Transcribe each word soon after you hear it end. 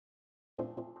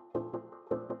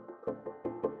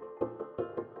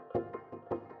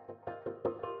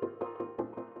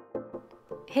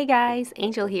Hey guys,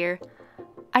 Angel here.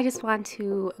 I just want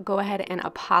to go ahead and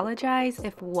apologize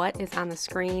if what is on the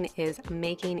screen is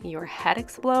making your head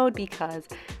explode, because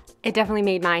it definitely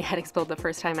made my head explode the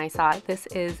first time I saw it. This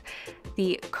is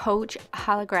the Coach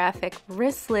holographic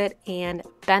wristlet and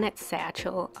Bennett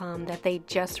satchel that they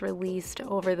just released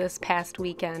over this past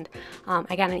weekend.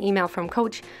 I got an email from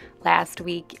Coach last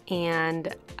week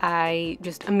and I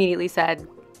just immediately said,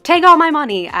 take all my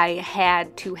money. I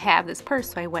had to have this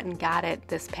purse, so I went and got it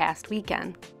this past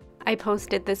weekend. I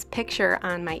posted this picture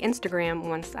on my Instagram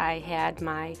once I had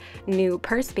my new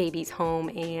purse babies home,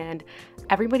 and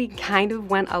everybody kind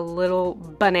of went a little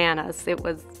bananas. It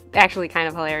was actually kind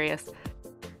of hilarious.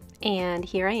 And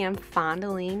here I am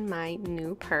fondling my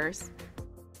new purse.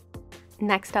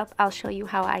 Next up, I'll show you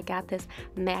how I got this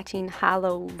matching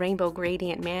Holo rainbow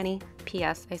gradient mani.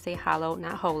 P.S. I say Holo,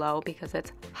 not Holo, because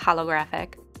it's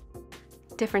holographic.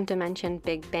 Different Dimension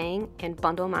Big Bang and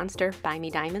Bundle Monster Buy Me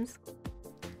Diamonds.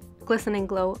 Glisten and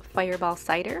Glow Fireball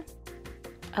Cider.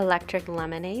 Electric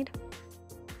Lemonade.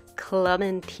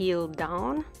 Clubbin Teal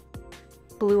Dawn.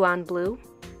 Blue on Blue.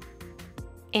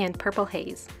 And Purple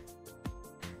Haze.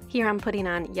 Here I'm putting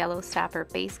on Yellow Stopper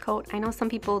base coat. I know some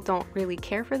people don't really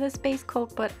care for this base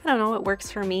coat, but I don't know, it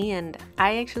works for me, and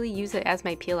I actually use it as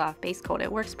my peel off base coat.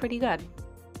 It works pretty good.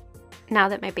 Now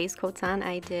that my base coat's on,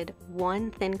 I did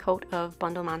one thin coat of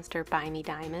Bundle Monster Buy Me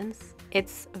Diamonds.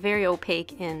 It's very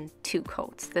opaque in 2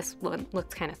 coats. This one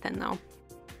looks kind of thin though.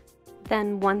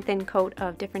 Then one thin coat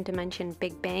of Different Dimension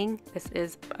Big Bang. This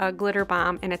is a glitter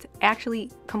bomb and it's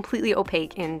actually completely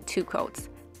opaque in 2 coats.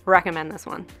 Recommend this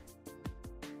one.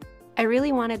 I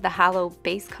really wanted the Holo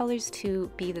base colors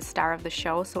to be the star of the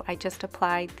show, so I just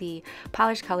applied the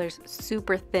polish colors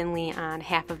super thinly on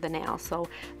half of the nail. So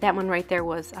that one right there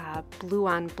was blue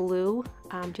on blue,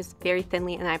 just very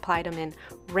thinly, and I applied them in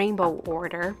rainbow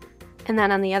order. And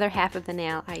then on the other half of the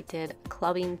nail, I did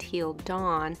Clubbing Teal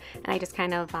Dawn, and I just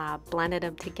kind of blended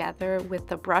them together with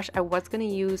the brush. I was going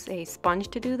to use a sponge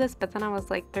to do this, but then I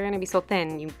was like, they're going to be so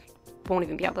thin, you won't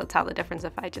even be able to tell the difference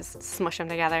if I just smush them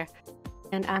together.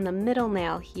 And on the middle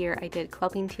nail here, I did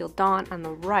Clubbing Teal Dawn on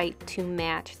the right to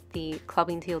match the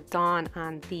Clubbing Teal Dawn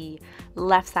on the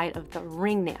left side of the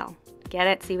ring nail. Get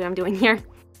it? See what I'm doing here?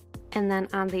 And then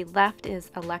on the left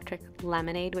is Electric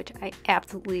Lemonade, which I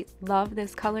absolutely love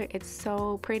this color. It's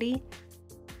so pretty.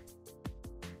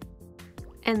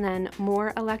 And then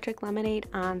more Electric Lemonade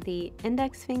on the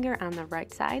index finger on the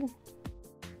right side.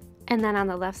 And then on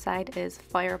the left side is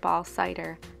Fireball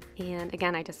Cider. And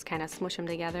again, I just kind of smush them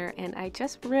together, and I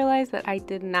just realized that I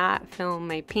did not film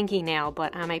my pinky nail,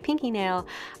 but on my pinky nail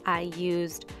I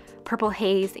used Purple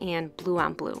Haze and Blue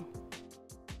on Blue.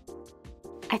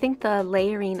 I think the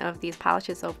layering of these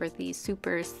polishes over these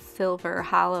super silver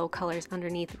Holo colors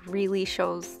underneath really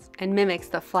shows and mimics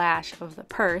the flash of the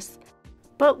purse.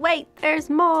 But wait, there's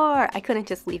more! I couldn't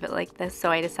just leave it like this, so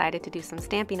I decided to do some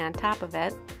stamping on top of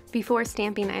it. Before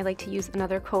stamping, I like to use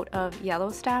another coat of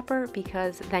Yellow Stopper,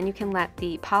 because then you can let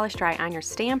the polish dry on your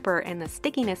stamper, and the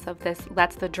stickiness of this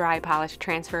lets the dry polish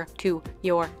transfer to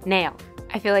your nail.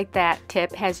 I feel like that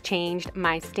tip has changed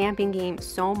my stamping game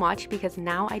so much, because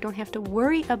now I don't have to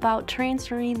worry about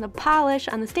transferring the polish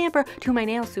on the stamper to my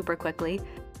nail super quickly.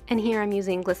 And here I'm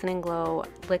using Glisten and Glow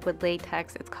liquid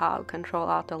latex. It's called Control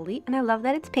Alt Delete, and I love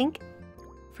that it's pink.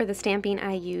 For the stamping,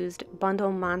 I used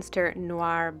Bundle Monster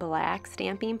Noir Black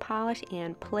stamping polish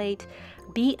and plate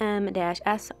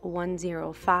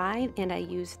BM-S105, and I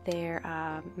used their,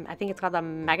 I think it's called the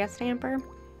Mega Stamper.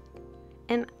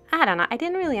 And I don't know, I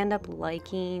didn't really end up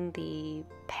liking the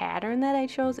pattern that I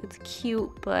chose. It's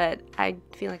cute, but I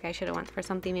feel like I should have went for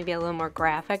something maybe a little more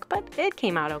graphic, but it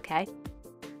came out okay.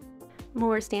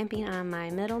 More stamping on my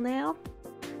middle nail.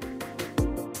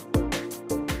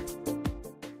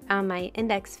 On my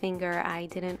index finger, I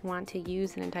didn't want to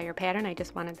use an entire pattern. I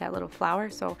just wanted that little flower,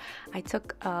 so I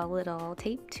took a little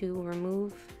tape to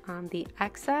remove the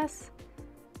excess,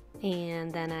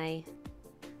 and then I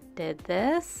did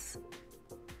this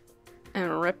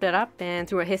and ripped it up and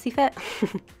threw a hissy fit.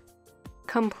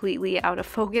 Completely out of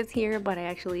focus here, but I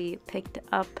actually picked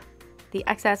up the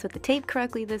excess with the tape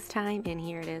correctly this time, and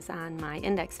here it is on my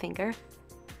index finger.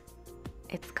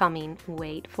 It's coming,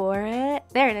 wait for it,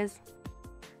 there it is.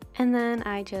 And then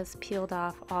I just peeled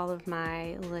off all of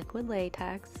my liquid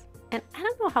latex, and I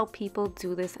don't know how people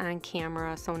do this on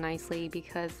camera so nicely,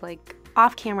 because like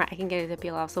off camera I can get it to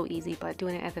peel off so easy, but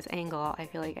doing it at this angle I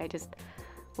feel like I just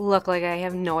look like I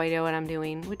have no idea what I'm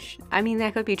doing, which I mean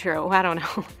that could be true, I don't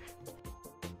know.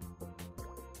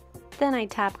 Then I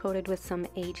top coated with some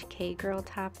HK Girl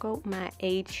top coat, my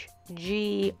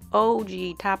HG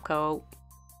OG top coat.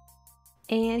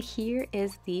 And here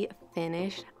is the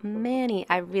finished mani.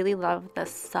 I really love the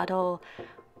subtle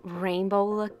rainbow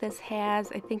look this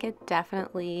has. I think it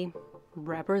definitely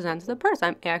represents the purse.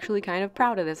 I'm actually kind of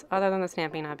proud of this, other than the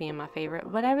stamping not being my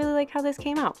favorite, but I really like how this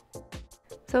came out.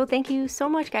 So thank you so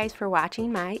much guys for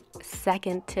watching my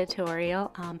second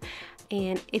tutorial.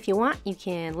 And if you want, you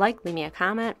can leave me a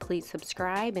comment, please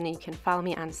subscribe, and you can follow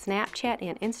me on Snapchat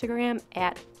and Instagram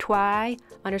at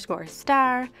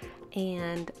twy_star.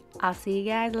 And I'll see you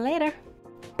guys later.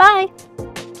 Bye!